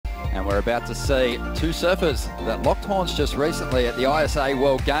And we're about to see two surfers that locked horns just recently at the ISA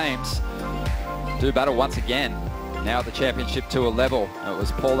World Games do battle once again. Now at the Championship Tour level, it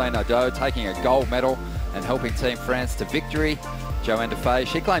was Pauline taking a gold medal and helping Team France to victory. Johanne Defay,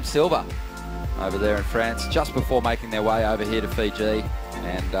 she claimed silver over there in France just before making their way over here to Fiji.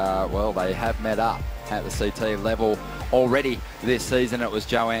 And, well, they have met up at the CT level already this season. It was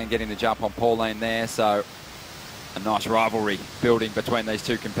Johanne getting the jump on Pauline there, so a nice rivalry building between these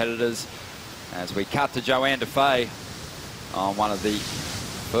two competitors. As we cut to Johanne Defay on one of the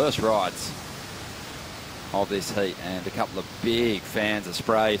first rides of this heat, and a couple of big fans of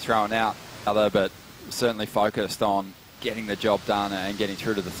spray thrown out other, but certainly focused on getting the job done and getting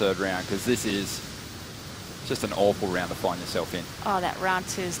through to the third round, because this is just an awful round to find yourself in. Oh, that round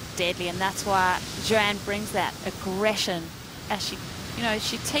two is deadly, and that's why Johanne brings that aggression as she, you know,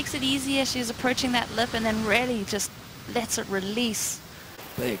 she takes it easy as she's approaching that lip and then really just lets it release.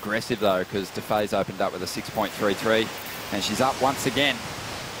 Be aggressive though, because Defay's opened up with a 6.33 and she's up once again.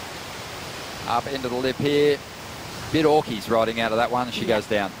 Up into the lip here. Bit Orkies riding out of that one, and she goes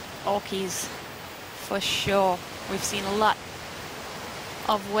down. Orkies, for sure. We've seen a lot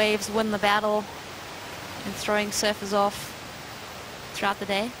of waves win the battle in throwing surfers off throughout the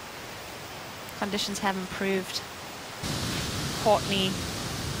day. Conditions have improved. Courtney.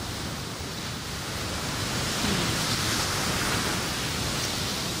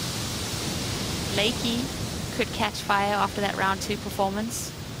 Lakey could catch fire after that round two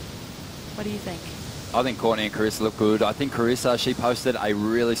performance. What do you think? I think Courtney and Carissa look good. I think Carissa, she posted a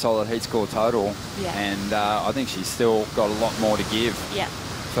really solid heat score total. Yeah. And I think she's still got a lot more to give. Yeah.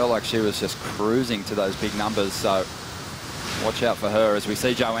 Felt like she was just cruising to those big numbers, so watch out for her as we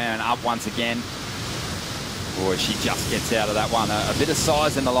see Johanne up once again. Boy, she just gets out of that one. A bit of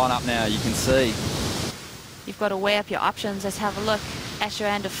size in the lineup now, you can see. You've got to weigh up your options. Let's have a look at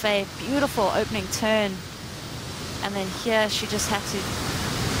Johanne Defay. Beautiful opening turn. And then here she just had to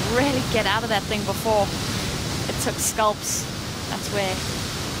really get out of that thing before it took sculpts. That's where,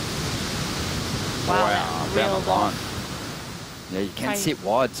 wow, that reeled on. Yeah, you can sit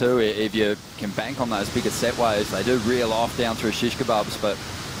wide too if you can bank on those bigger set waves. They do reel off down through shish kebabs, but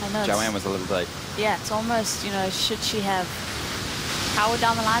Johanne was a little deep. Yeah, it's almost, you know, should she have powered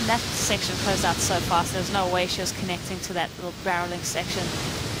down the line? That section closed out so fast, there's no way she was connecting to that little barreling section.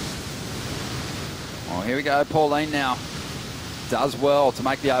 Well, here we go, Pauline now. Does well to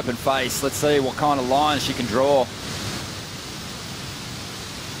make the open face. Let's see what kind of lines she can draw.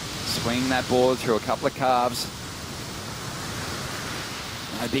 Swing that board through a couple of carves.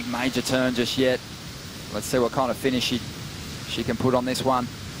 No big major turn just yet. Let's see what kind of finish she can put on this one.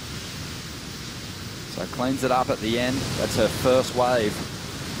 So cleans it up at the end. That's her first wave.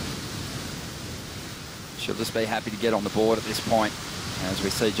 She'll just be happy to get on the board at this point. As we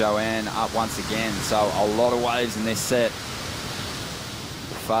see Johanne up once again. So a lot of waves in this set.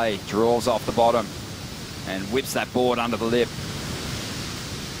 Defay draws off the bottom and whips that board under the lip.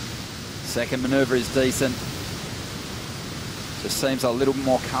 Second manoeuvre is decent. Just seems a little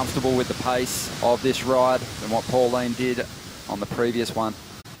more comfortable with the pace of this ride than what Pauline did on the previous one.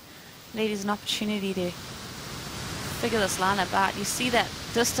 Ladies, an opportunity to figure this lineup out. You see that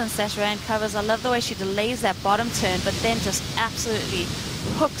distance that Johanne covers. I love the way she delays that bottom turn, but then just absolutely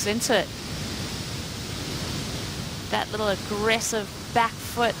hooks into it. That little aggressive back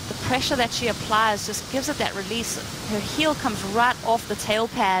foot, the pressure that she applies just gives it that release. Her heel comes right off the tail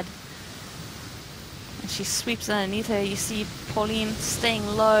pad and she sweeps underneath her. You see Pauline staying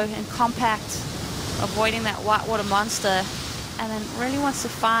low and compact, avoiding that whitewater monster, and then really wants to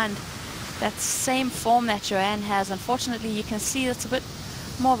find that same form that Johanne has. Unfortunately, you can see it's a bit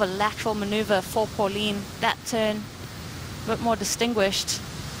more of a lateral maneuver for Pauline. That turn a bit more distinguished,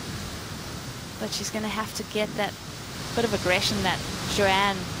 but she's going to have to get that bit of aggression that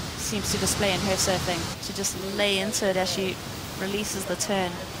Johanne seems to display in her surfing, to just lay into it as she releases the turn.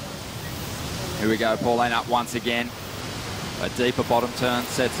 Here we go, Pauline up once again. A deeper bottom turn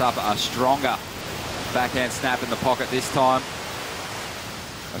sets up a stronger backhand snap in the pocket this time.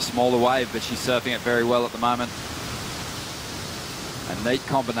 A smaller wave, but she's surfing it very well at the moment. A neat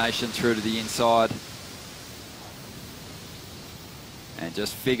combination through to the inside. And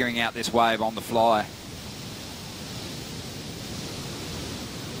just figuring out this wave on the fly.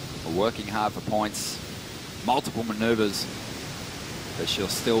 Working hard for points, multiple manoeuvres, but she'll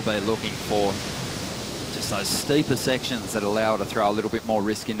still be looking for just those steeper sections that allow her to throw a little bit more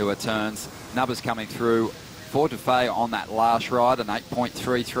risk into her turns. Numbers coming through for Defay on that last ride, an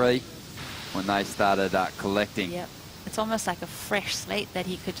 8.33 when they started collecting. Yep. it's almost like a fresh slate that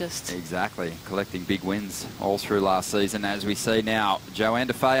he could just... Exactly, collecting big wins all through last season. As we see now, Johanne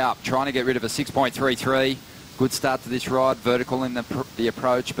Defay up, trying to get rid of a 6.33. Good start to this ride, vertical in the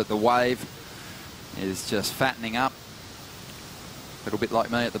approach, but the wave is just fattening up. A little bit like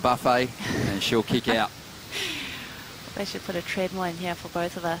me at the buffet, and she'll kick out. They should put a treadmill in here for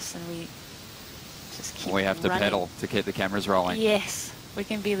both of us, and we just keep We have to running. pedal to keep the cameras rolling. Yes, we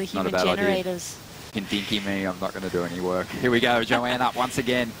can be the human Not a bad generators. Idea. Can dinky me, I'm not going to do any work. Here we go, Johanne up once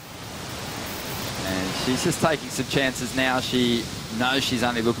again. And she's just taking some chances now. She knows she's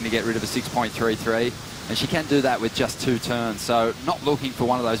only looking to get rid of a 6.33, and she can do that with just 2 turns. So not looking for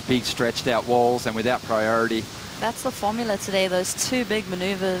one of those big stretched out walls and without priority. That's the formula today, those 2 big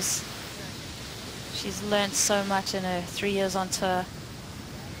maneuvers. She's learned so much in her 3 years on tour.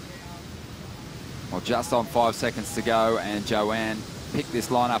 Well, just on 5 seconds to go, and Johanne picked this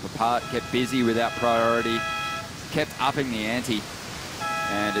lineup apart, kept busy without priority, kept upping the ante,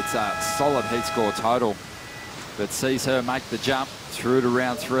 and it's a solid heat score total that sees her make the jump through to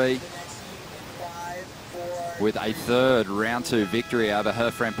round 3 with a 3rd round 2 victory over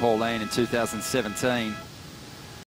her friend Pauline in 2017.